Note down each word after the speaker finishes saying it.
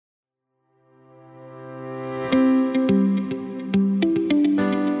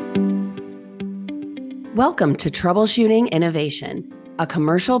Welcome to Troubleshooting Innovation, a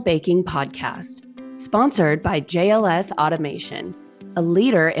commercial baking podcast, sponsored by JLS Automation, a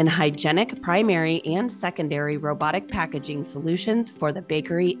leader in hygienic primary and secondary robotic packaging solutions for the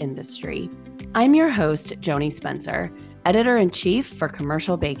bakery industry. I'm your host, Joni Spencer, Editor-in-Chief for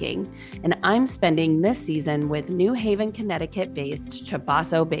Commercial Baking, and I'm spending this season with New Haven, Connecticut-based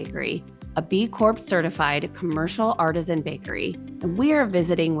Ciabasso Bakery, a B Corp certified commercial artisan bakery, and we are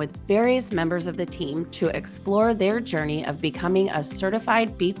visiting with various members of the team to explore their journey of becoming a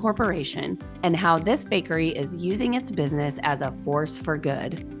certified B Corporation and how this bakery is using its business as a force for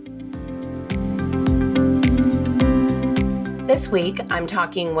good. This week, I'm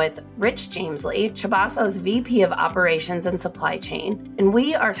talking with Rich Jamesley, Ciabasso's VP of Operations and Supply Chain, and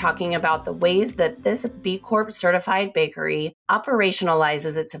we are talking about the ways that this B Corp certified bakery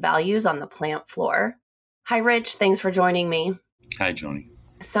operationalizes its values on the plant floor. Hi, Rich. Thanks for joining me. Hi, Joni.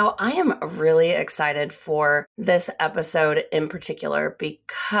 So I am really excited for this episode in particular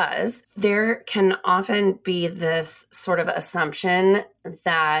because there can often be this sort of assumption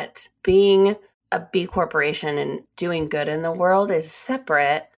that being a B corporation and doing good in the world is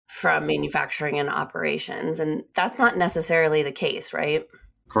separate from manufacturing and operations. And that's not necessarily the case, right?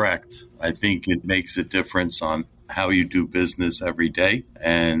 Correct. I think it makes a difference on how you do business every day.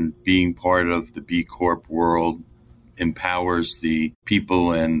 And being part of the B Corp world empowers the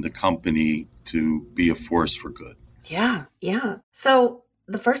people and the company to be a force for good. Yeah. So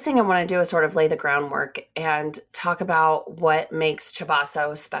the first thing I want to do is sort of lay the groundwork and talk about what makes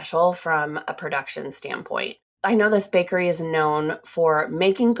Ciabasso special from a production standpoint. I know this bakery is known for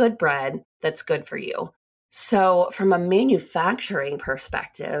making good bread that's good for you. So from a manufacturing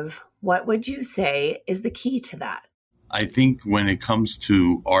perspective, what would you say is the key to that? I think when it comes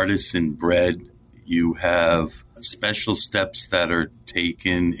to artisan bread, you have special steps that are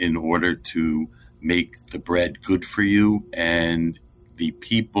taken in order to make the bread good for you, and the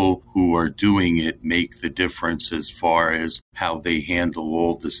people who are doing it make the difference as far as how they handle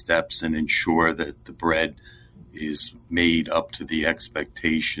all the steps and ensure that the bread is made up to the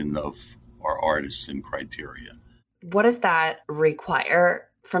expectation of our artisan criteria. What does that require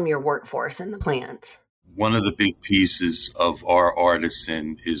from your workforce in the plant? One of the big pieces of our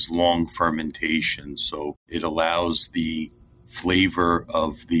artisan is long fermentation. So it allows the flavor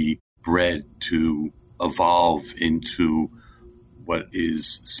of the bread to evolve into what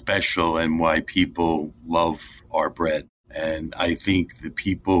is special and why people love our bread. And I think the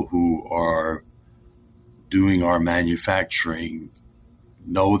people who are doing our manufacturing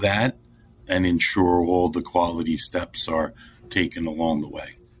know that and ensure all the quality steps are taken along the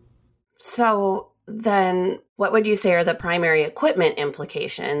way. So then what would you say are the primary equipment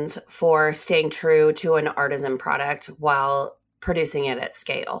implications for staying true to an artisan product while producing it at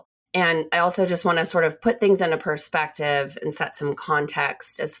scale? And I also just want to sort of put things into perspective and set some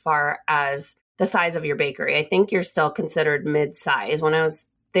context as far as the size of your bakery. I think you're still considered mid-size. When I was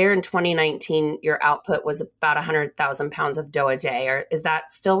there in 2019, your output was about 100,000 pounds of dough a day. Or is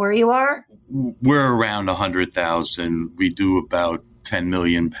that still where you are? We're around 100,000. We do about 10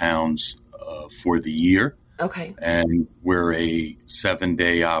 million pounds for the year. Okay. And we're a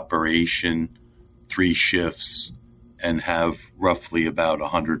 7-day operation, 3 shifts, and have roughly about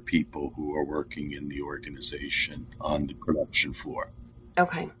 100 people who are working in the organization on the production floor.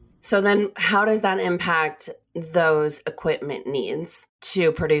 Okay. So then how does that impact those equipment needs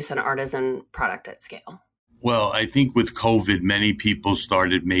to produce an artisan product at scale? Well, I think with COVID, many people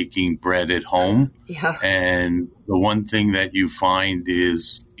started making bread at home. Yeah. And the one thing that you find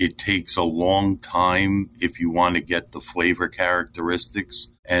is it takes a long time if you want to get the flavor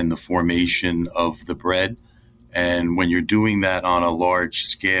characteristics and the formation of the bread. And when you're doing that on a large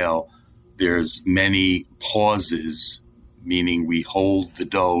scale, there's many pauses, meaning we hold the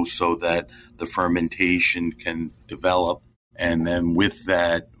dough so that the fermentation can develop. And then with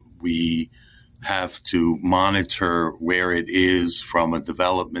that, we have to monitor where it is from a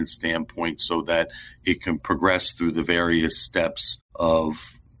development standpoint so that it can progress through the various steps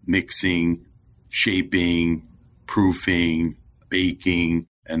of mixing, shaping, proofing, baking,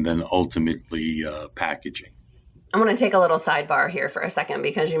 and then ultimately packaging. I'm going to take a little sidebar here for a second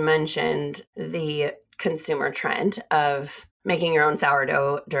because you mentioned the consumer trend of making your own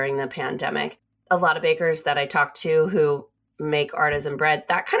sourdough during the pandemic. A lot of bakers that I talked to who make artisan bread,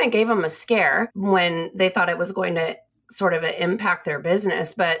 that kind of gave them a scare when they thought it was going to sort of impact their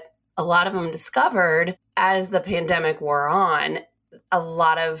business. But a lot of them discovered as the pandemic wore on, a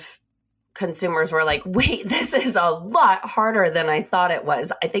lot of consumers were like, wait, this is a lot harder than I thought it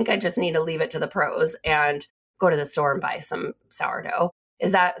was. I think I just need to leave it to the pros and go to the store and buy some sourdough.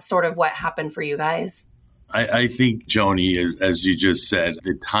 Is that sort of what happened for you guys? I think, Joni, as you just said,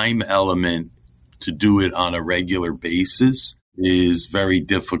 the time element to do it on a regular basis is very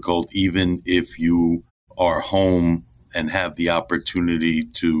difficult, even if you are home and have the opportunity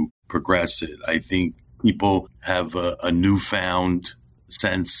to progress it. I think people have a newfound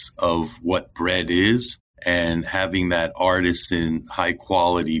sense of what bread is, and having that artisan, high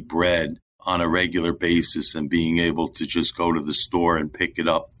quality bread on a regular basis and being able to just go to the store and pick it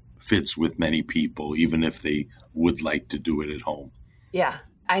up fits with many people, even if they would like to do it at home. Yeah.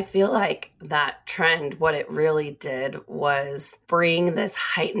 I feel like that trend, what it really did was bring this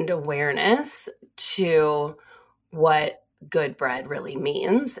heightened awareness to what good bread really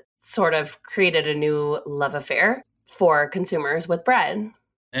means, sort of created a new love affair for consumers with bread.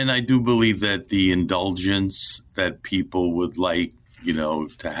 And I do believe that the indulgence that people would like,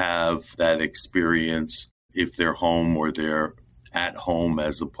 to have that experience if they're home or they're at home,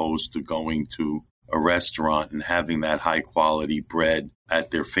 as opposed to going to a restaurant and having that high quality bread at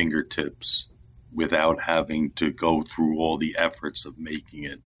their fingertips without having to go through all the efforts of making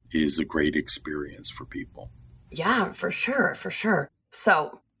it, is a great experience for people. Yeah, for sure. For sure.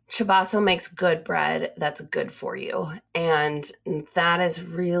 So Ciabasso makes good bread that's good for you. And that is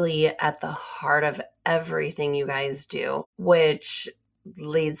really at the heart of everything you guys do, which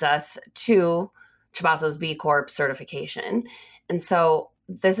leads us to Ciabasso's B Corp certification. And so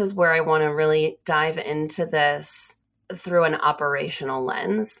this is where I want to really dive into this through an operational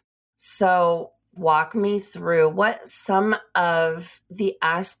lens. So walk me through what some of the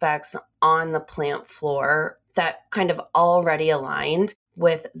aspects on the plant floor that kind of already aligned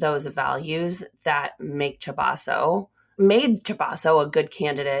with those values that made Ciabasso a good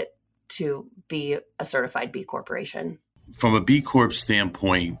candidate to be a certified B Corporation. From a B Corp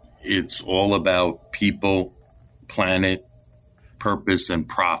standpoint, it's all about people, planet, purpose, and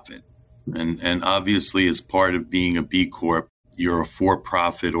profit. And obviously, as part of being a B Corp, you're a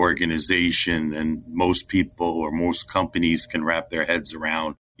for-profit organization, and most people or most companies can wrap their heads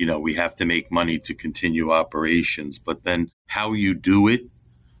around, we have to make money to continue operations. But then how you do it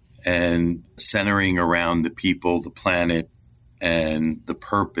and centering around the people, the planet, and the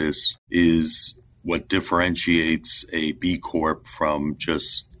purpose is what differentiates a B Corp from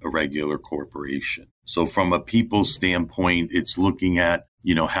just a regular corporation. So from a people standpoint, it's looking at,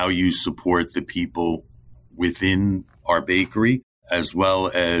 how you support the people within our bakery, as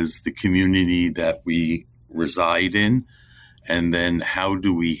well as the community that we reside in. And then how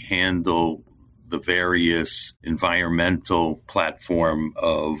do we handle the various environmental platform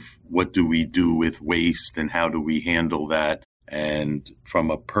of what do we do with waste and how do we handle that? And from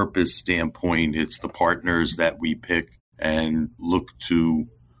a purpose standpoint, it's the partners that we pick and look to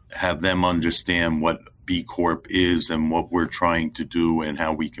have them understand what B Corp is and what we're trying to do and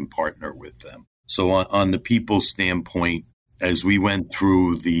how we can partner with them. So on the people standpoint, as we went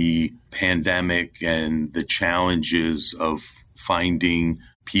through the pandemic and the challenges of finding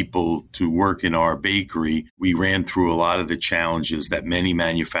people to work in our bakery, we ran through a lot of the challenges that many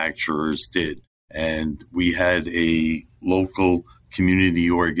manufacturers did. And we had a local community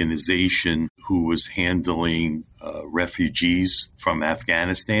organization who was handling refugees from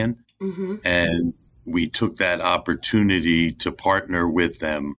Afghanistan. Mm-hmm. And we took that opportunity to partner with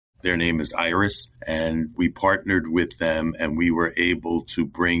them. Their name is Iris, and we partnered with them, and we were able to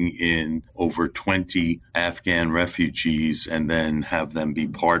bring in over 20 Afghan refugees and then have them be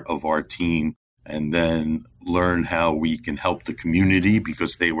part of our team, and then learn how we can help the community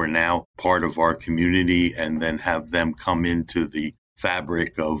because they were now part of our community, and then have them come into the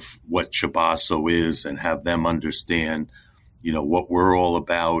fabric of what Ciabasso is and have them understand, what we're all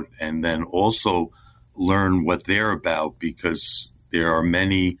about, and then also learn what they're about, because there are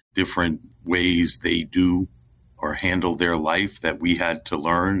many different ways they do or handle their life that we had to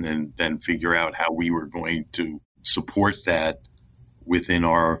learn and then figure out how we were going to support that within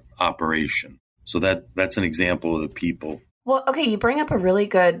our operation. So that's an example of the people. Well, okay, you bring up a really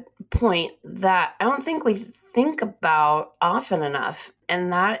good point that I don't think we think about often enough,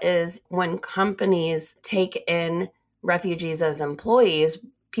 and that is when companies take in refugees as employees,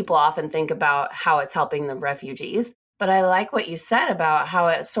 people often think about how it's helping the refugees. But I like what you said about how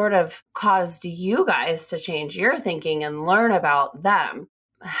it sort of caused you guys to change your thinking and learn about them.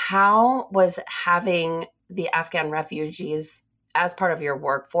 How was having the Afghan refugees as part of your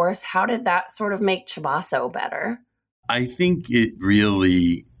workforce, how did that sort of make Ciabasso better? I think it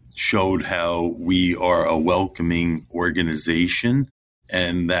really showed how we are a welcoming organization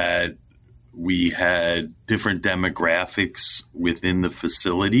and that we had different demographics within the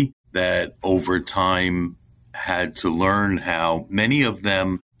facility that over time had to learn how many of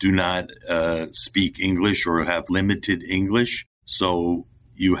them do not speak English or have limited English. So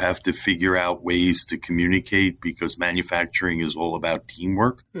you have to figure out ways to communicate because manufacturing is all about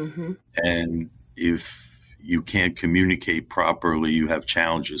teamwork. Mm-hmm. And if you can't communicate properly, you have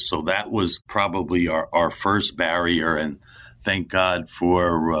challenges. So that was probably our first barrier. And thank God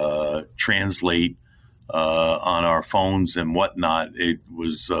for Translate on our phones and whatnot. It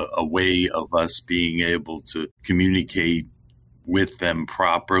was a way of us being able to communicate with them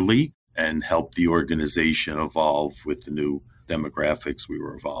properly and help the organization evolve with the new demographics we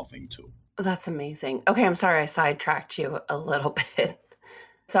were evolving to. That's amazing. Okay, I'm sorry I sidetracked you a little bit.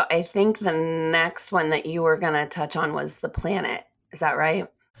 So I think the next one that you were going to touch on was the planet. Is that right?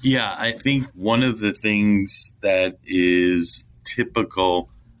 Yeah, I think one of the things that is typical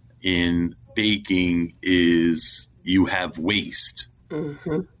in baking is you have waste,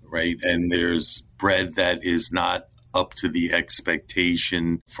 right? And there's bread that is not up to the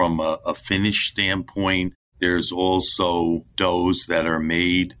expectation from a finish standpoint. There's also doughs that are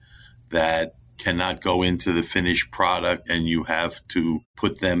made that cannot go into the finished product and you have to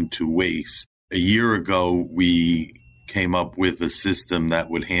put them to waste. A year ago, we came up with a system that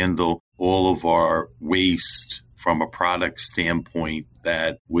would handle all of our waste from a product standpoint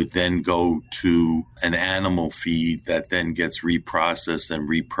that would then go to an animal feed that then gets reprocessed and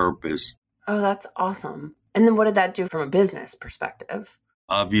repurposed. Oh, that's awesome. And then what did that do from a business perspective?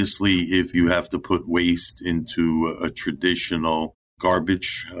 Obviously, if you have to put waste into a traditional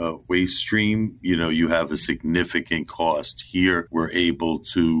garbage waste stream, you have a significant cost. Here, we're able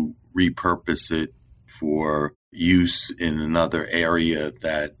to repurpose it for use in another area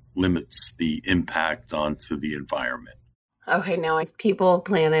that limits the impact onto the environment. Okay, now it's people,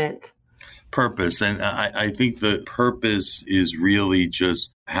 planet, purpose. And I think the purpose is really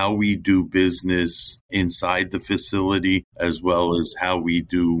just how we do business inside the facility, as well as how we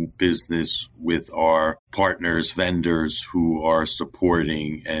do business with our partners, vendors who are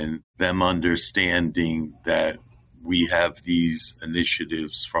supporting, and them understanding that we have these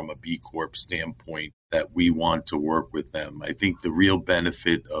initiatives from a B Corp standpoint that we want to work with them. I think the real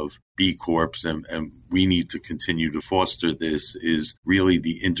benefit of B Corps, and we need to continue to foster this, is really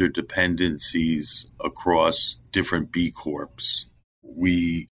the interdependencies across different B Corps.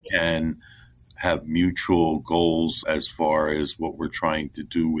 We can have mutual goals as far as what we're trying to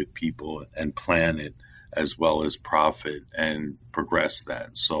do with people and planet, as well as profit, and progress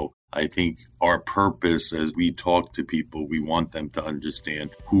that. So I think our purpose, as we talk to people, we want them to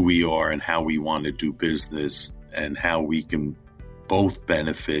understand who we are and how we want to do business and how we can both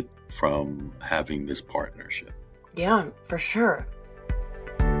benefit from having this partnership. Yeah, for sure.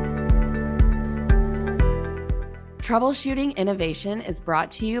 Troubleshooting Innovation is brought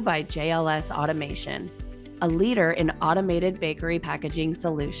to you by JLS Automation, a leader in automated bakery packaging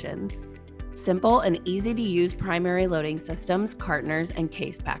solutions. Simple and easy to use primary loading systems, cartoners, and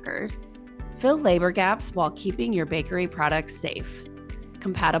case packers. Fill labor gaps while keeping your bakery products safe.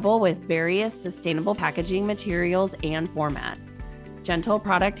 Compatible with various sustainable packaging materials and formats. Gentle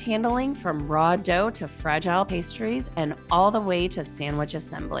product handling from raw dough to fragile pastries and all the way to sandwich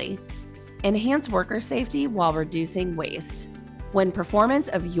assembly. Enhance worker safety while reducing waste. When performance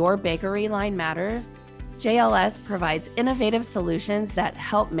of your bakery line matters, JLS provides innovative solutions that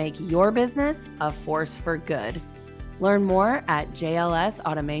help make your business a force for good. Learn more at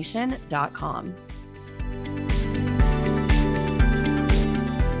jlsautomation.com.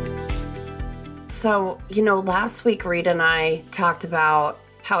 So, last week, Reed and I talked about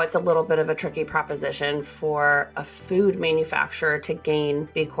how it's a little bit of a tricky proposition for a food manufacturer to gain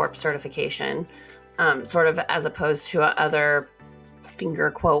B Corp certification, sort of as opposed to other finger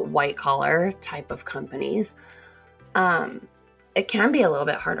quote white collar type of companies. It can be a little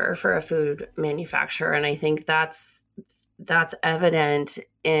bit harder for a food manufacturer, and I think that's evident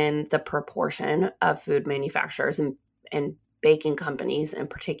in the proportion of food manufacturers and baking companies in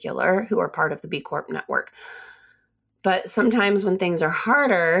particular who are part of the B Corp network. But sometimes when things are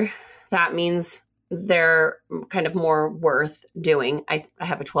harder, that means they're kind of more worth doing. I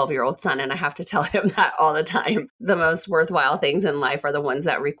have a 12-year-old son, and I have to tell him that all the time. The most worthwhile things in life are the ones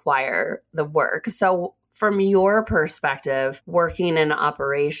that require the work. So from your perspective, working in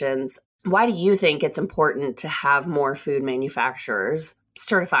operations, why do you think it's important to have more food manufacturers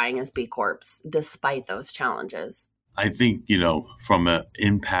certifying as B Corps despite those challenges? I think, from an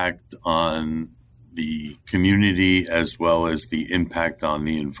impact on the community as well as the impact on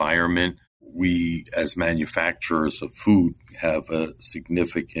the environment, we as manufacturers of food have a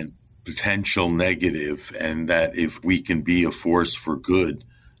significant potential negative, and that if we can be a force for good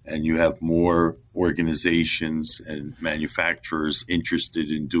and you have more organizations and manufacturers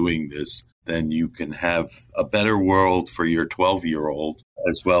interested in doing this, then you can have a better world for your 12-year-old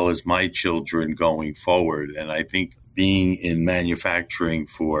as well as my children going forward. And I think being in manufacturing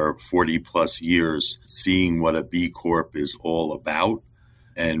for 40 plus years, seeing what a B Corp is all about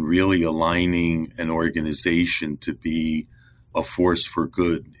and really aligning an organization to be a force for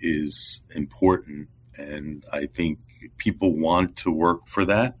good is important. And I think people want to work for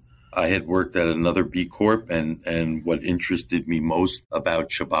that. I had worked at another B Corp, and what interested me most about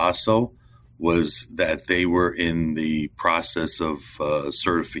Chabasso was that they were in the process of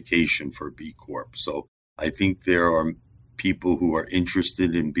certification for B Corp. So I think there are people who are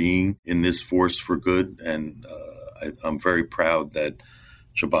interested in being in this force for good, and I'm very proud that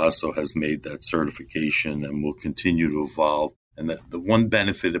Chabasso has made that certification and will continue to evolve. And the one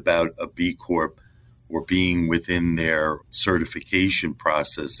benefit about a B Corp or being within their certification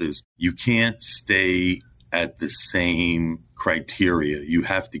process is you can't stay at the same criteria. You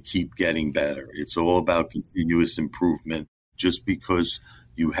have to keep getting better. It's all about continuous improvement. Just because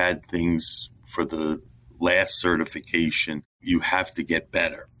you had things for the last certification, you have to get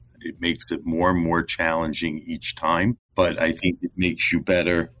better. It makes it more and more challenging each time, but I think it makes you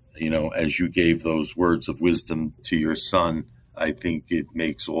better. As you gave those words of wisdom to your son, I think it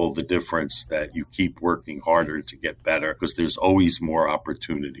makes all the difference that you keep working harder to get better because there's always more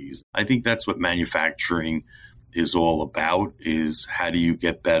opportunities. I think that's what manufacturing is all about, is how do you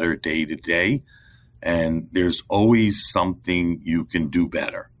get better day to day? And there's always something you can do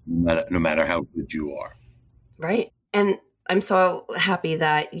better, no matter how good you are. Right. And I'm so happy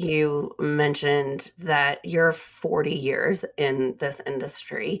that you mentioned that you're 40 years in this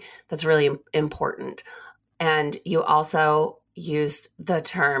industry. That's really important. And you also used the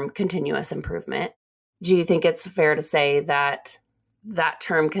term continuous improvement. Do you think it's fair to say that that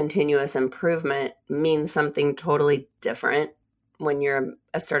term continuous improvement means something totally different when you're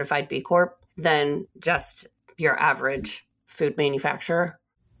a certified B Corp than just your average food manufacturer?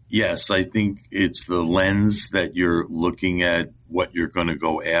 Yes, I think it's the lens that you're looking at what you're going to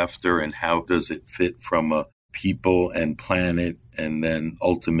go after and how does it fit from a people and planet and then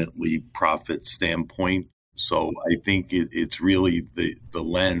ultimately profit standpoint. So I think it's really the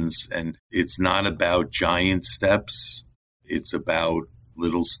lens, and it's not about giant steps. It's about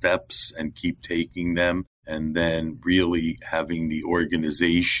little steps and keep taking them, and then really having the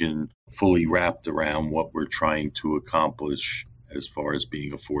organization fully wrapped around what we're trying to accomplish as far as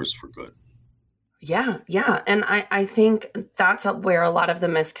being a force for good. Yeah. And I think that's where a lot of the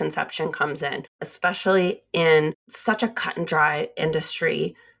misconception comes in, especially in such a cut and dry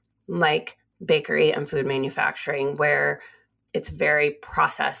industry like bakery and food manufacturing, where it's very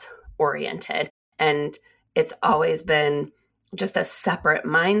process oriented. And it's always been just a separate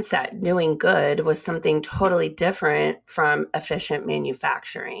mindset. Doing good was something totally different from efficient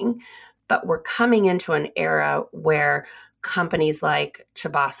manufacturing. But we're coming into an era where companies like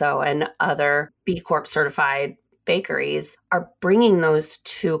Chabasso and other B Corp certified bakeries are bringing those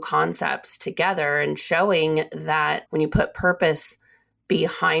two concepts together and showing that when you put purpose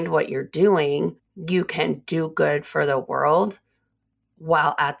behind what you're doing, you can do good for the world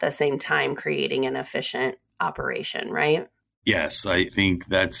while at the same time creating an efficient operation, right? Yes, I think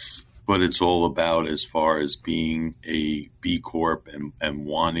that's what it's all about as far as being a B Corp and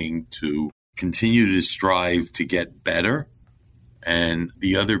wanting to continue to strive to get better. And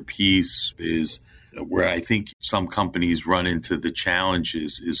the other piece is where I think some companies run into the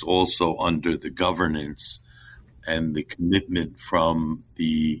challenges is also under the governance and the commitment from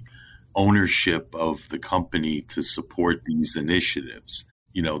the ownership of the company to support these initiatives.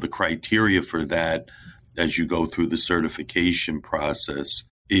 The criteria for that as you go through the certification process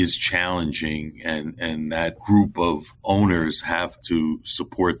is challenging, and that group of owners have to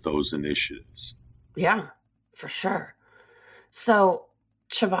support those initiatives. Yeah, for sure. So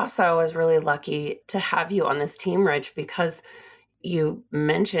Chabasso was really lucky to have you on this team, Rich, because you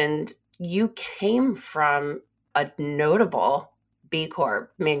mentioned you came from a notable B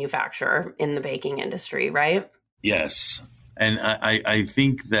Corp manufacturer in the baking industry, right? Yes. And I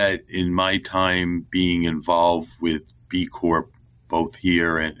think that in my time being involved with B Corp, both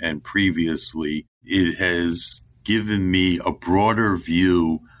here and previously, it has given me a broader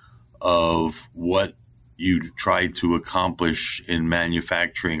view of what you try to accomplish in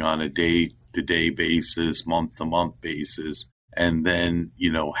manufacturing on a day-to-day basis, month-to-month basis. And then,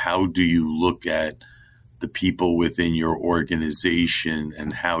 how do you look at the people within your organization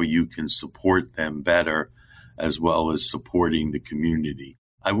and how you can support them better, as well as supporting the community.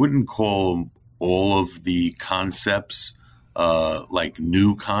 I wouldn't call all of the concepts like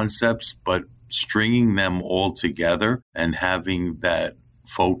new concepts, but stringing them all together and having that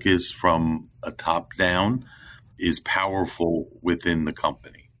focus from a top down is powerful within the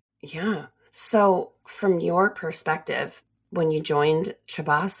company. Yeah. So from your perspective, when you joined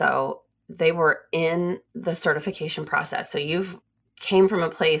Chibasso, they were in the certification process. So you've came from a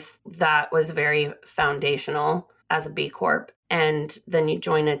place that was very foundational as a B Corp, and then you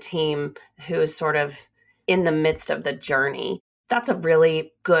join a team who's sort of in the midst of the journey. That's a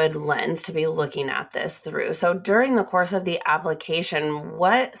really good lens to be looking at this through. So during the course of the application,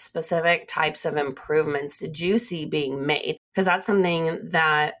 what specific types of improvements did you see being made? Because that's something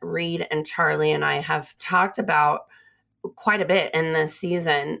that Reed and Charlie and I have talked about quite a bit in this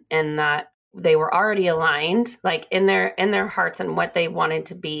season, in that they were already aligned, like in their hearts and what they wanted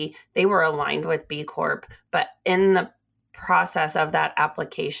to be. They were aligned with B Corp, but in the process of that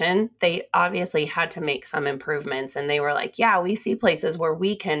application, they obviously had to make some improvements. And they were like, yeah, we see places where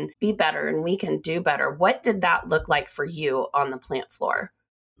we can be better and we can do better. What did that look like for you on the plant floor?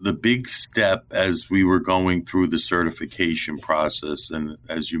 The big step as we were going through the certification process, and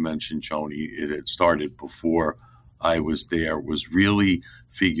as you mentioned, Joni, it had started before I was there, was really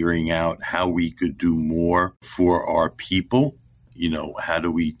figuring out how we could do more for our people. You know, how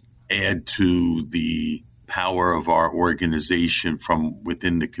do we add to the power of our organization from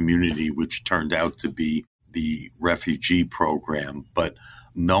within the community, which turned out to be the refugee program. But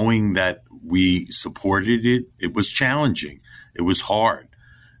knowing that we supported it, it was challenging. It was hard.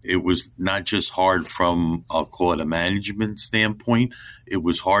 It was not just hard from, I'll call it a management standpoint. It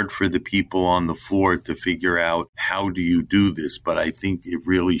was hard for the people on the floor to figure out, how do you do this? But I think it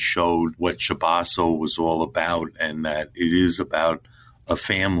really showed what Chibasso was all about, and that it is about a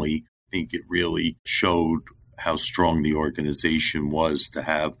family. I think it really showed how strong the organization was to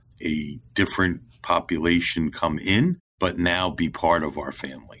have a different population come in, but now be part of our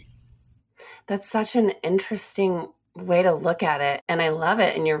family. That's such an interesting way to look at it. And I love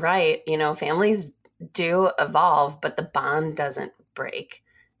it. And you're right. You know, families do evolve, but the bond doesn't break.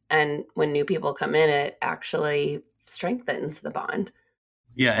 And when new people come in, it actually strengthens the bond.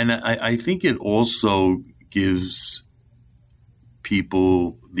 Yeah. And I think it also gives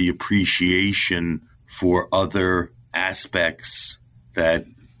people the appreciation for other aspects that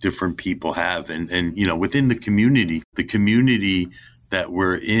different people have. And you know, within the community that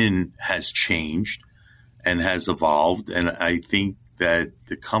we're in has changed and has evolved. And I think that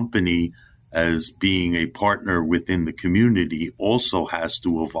the company, as being a partner within the community, also has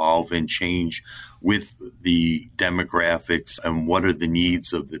to evolve and change with the demographics and what are the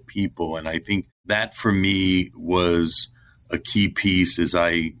needs of the people. And I think that for me was a key piece as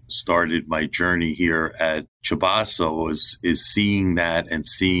I started my journey here at Chibasso, is seeing that and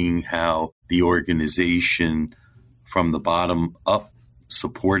seeing how the organization from the bottom up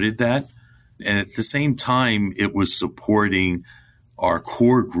supported that. And at the same time, it was supporting our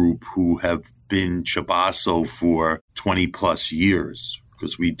core group who have been Chibasso for 20 plus years,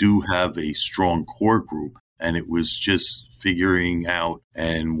 because we do have a strong core group. And it was just figuring out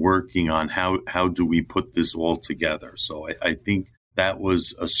and working on how do we put this all together. So I think that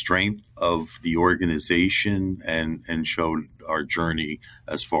was a strength of the organization and showed our journey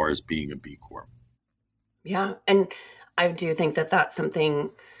as far as being a B Corp. Yeah. And I do think that that's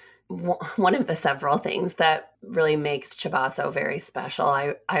something, one of the several things that really makes Chibasso very special.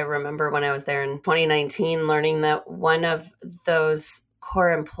 I remember when I was there in 2019, learning that one of those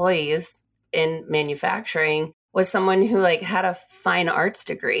core employees in manufacturing was someone who had a fine arts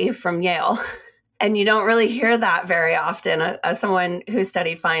degree from Yale. And you don't really hear that very often, as someone who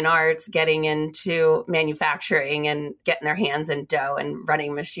studied fine arts getting into manufacturing and getting their hands in dough and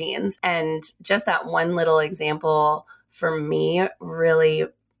running machines. And just that one little example for me really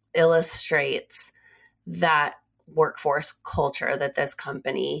illustrates that workforce culture that this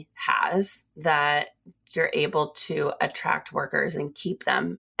company has, that you're able to attract workers and keep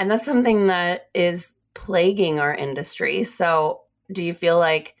them. And that's something that is plaguing our industry. So do you feel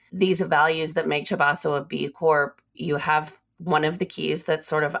like these values that make Chibasso a B Corp, you have one of the keys that's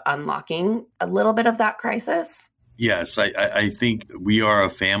sort of unlocking a little bit of that crisis? Yes, I think we are a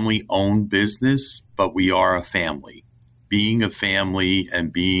family-owned business, but we are a family. Being a family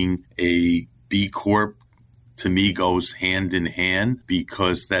and being a B Corp, to me, goes hand in hand,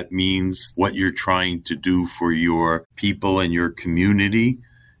 because that means what you're trying to do for your people and your community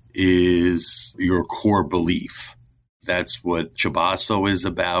is your core belief. That's what Chibasso is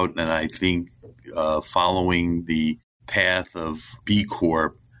about. And I think following the path of B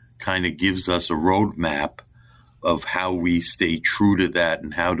Corp kind of gives us a roadmap of how we stay true to that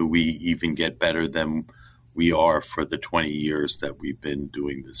and how do we even get better than we are for the 20 years that we've been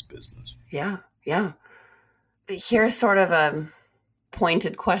doing this business. Yeah, yeah. But here's sort of a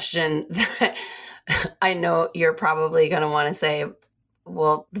pointed question that I know you're probably going to want to say,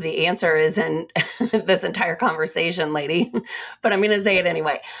 well, the answer is in this entire conversation, lady, but I'm going to say it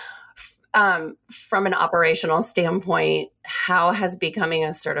anyway. From an operational standpoint, how has becoming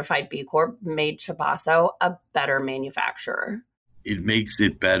a certified B Corp made Chibasso a better manufacturer? It makes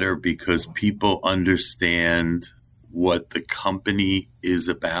it better because people understand what the company is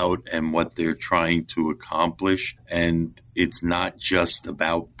about and what they're trying to accomplish. And it's not just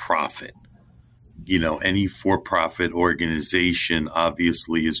about profit. You know, any for-profit organization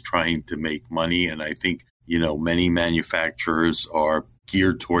obviously is trying to make money. And I think, you know, many manufacturers are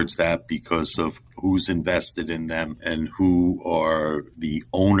geared towards that because of who's invested in them and who are the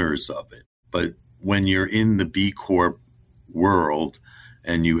owners of it. But when you're in the B Corp world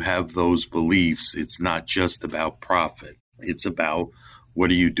and you have those beliefs, it's not just about profit. It's about what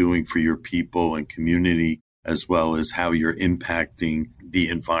are you doing for your people and community, as well as how you're impacting the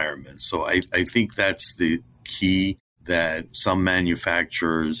environment. So I think that's the key, that some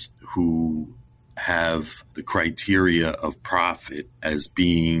manufacturers who have the criteria of profit as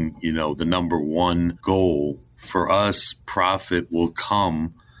being, you know, the number one goal. For us, profit will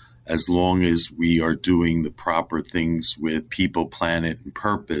come as long as we are doing the proper things with people, planet, and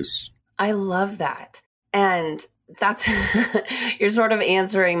purpose. I love that. And that's, you're sort of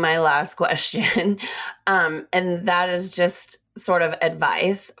answering my last question. And that is just sort of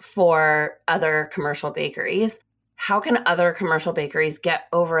advice for other commercial bakeries. How can other commercial bakeries get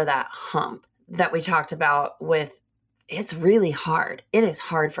over that hump that we talked about with, it's really hard. It is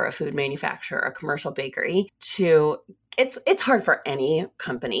hard for a food manufacturer, a commercial bakery to, it's hard for any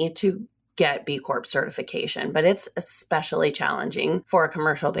company to get B Corp certification, but it's especially challenging for a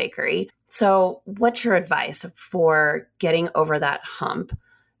commercial bakery. So what's your advice for getting over that hump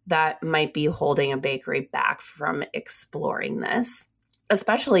that might be holding a bakery back from exploring this,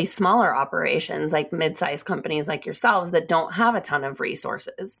 especially smaller operations like mid-sized companies like yourselves that don't have a ton of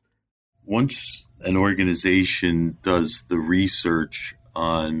resources? Once an organization does the research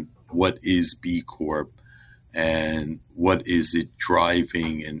on what is B Corp and what is it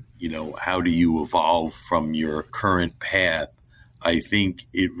driving, and, you know, how do you evolve from your current path, I think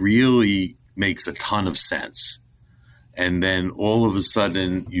it really makes a ton of sense. And then all of a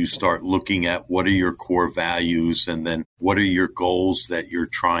sudden you start looking at what are your core values and then what are your goals that you're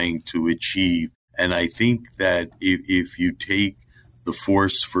trying to achieve. And I think that if you take the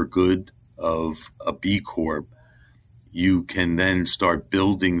force for good of a B Corp, you can then start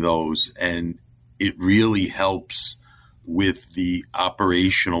building those, and it really helps with the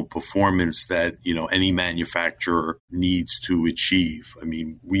operational performance that, you know, any manufacturer needs to achieve. I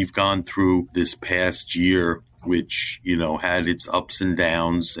mean, we've gone through this past year, which, you know, had its ups and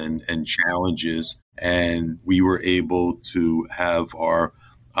downs and challenges, and we were able to have our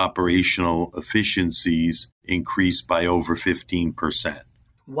operational efficiencies increase by over 15%.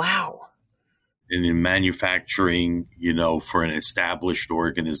 Wow. And in manufacturing, you know, for an established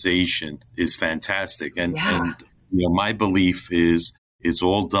organization is fantastic. And you know, my belief is it's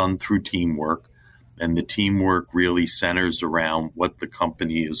all done through teamwork, and the teamwork really centers around what the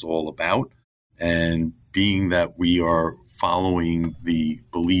company is all about. And being that we are following the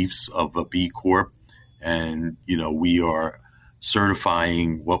beliefs of a B Corp and, you know, we are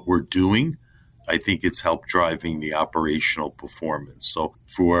certifying what we're doing, I think it's helped driving the operational performance. So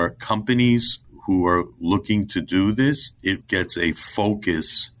for companies who are looking to do this, it gets a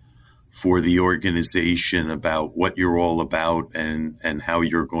focus for the organization about what you're all about and how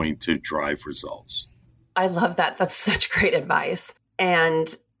you're going to drive results. I love that. That's such great advice.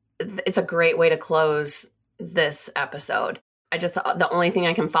 And it's a great way to close this episode. The only thing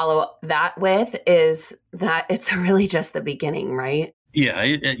I can follow that with is that it's really just the beginning, right? Yeah,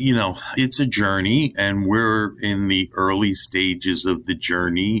 it's a journey, and we're in the early stages of the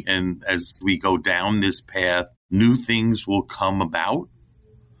journey. And as we go down this path, new things will come about.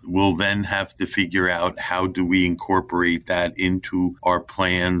 We'll then have to figure out how do we incorporate that into our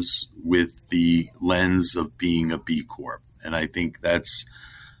plans with the lens of being a B Corp. And I think that's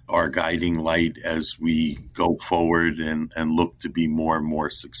our guiding light as we go forward and look to be more and more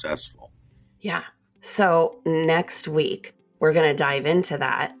successful. Yeah. So next week, we're going to dive into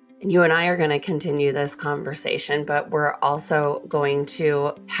that. And you and I are going to continue this conversation, but we're also going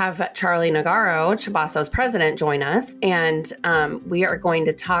to have Charlie Nagaro, Chibasso's president, join us. And we are going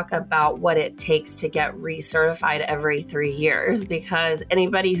to talk about what it takes to get recertified every 3 years, because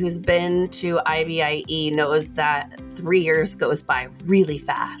anybody who's been to IBIE knows that 3 years goes by really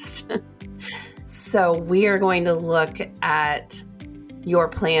fast. So we are going to look at your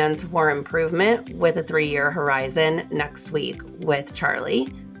plans for improvement with a 3-year horizon next week with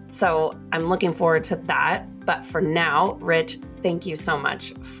Charlie. So I'm looking forward to that. But for now, Rich, thank you so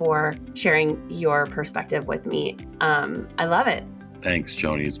much for sharing your perspective with me. I love it. Thanks,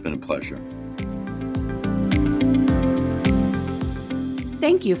 Joni. It's been a pleasure.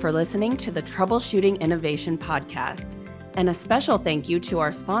 Thank you for listening to the Troubleshooting Innovation Podcast. And a special thank you to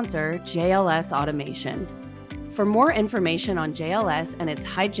our sponsor, JLS Automation. For more information on JLS and its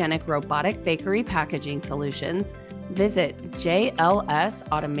hygienic robotic bakery packaging solutions, visit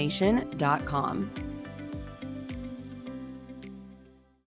jlsautomation.com.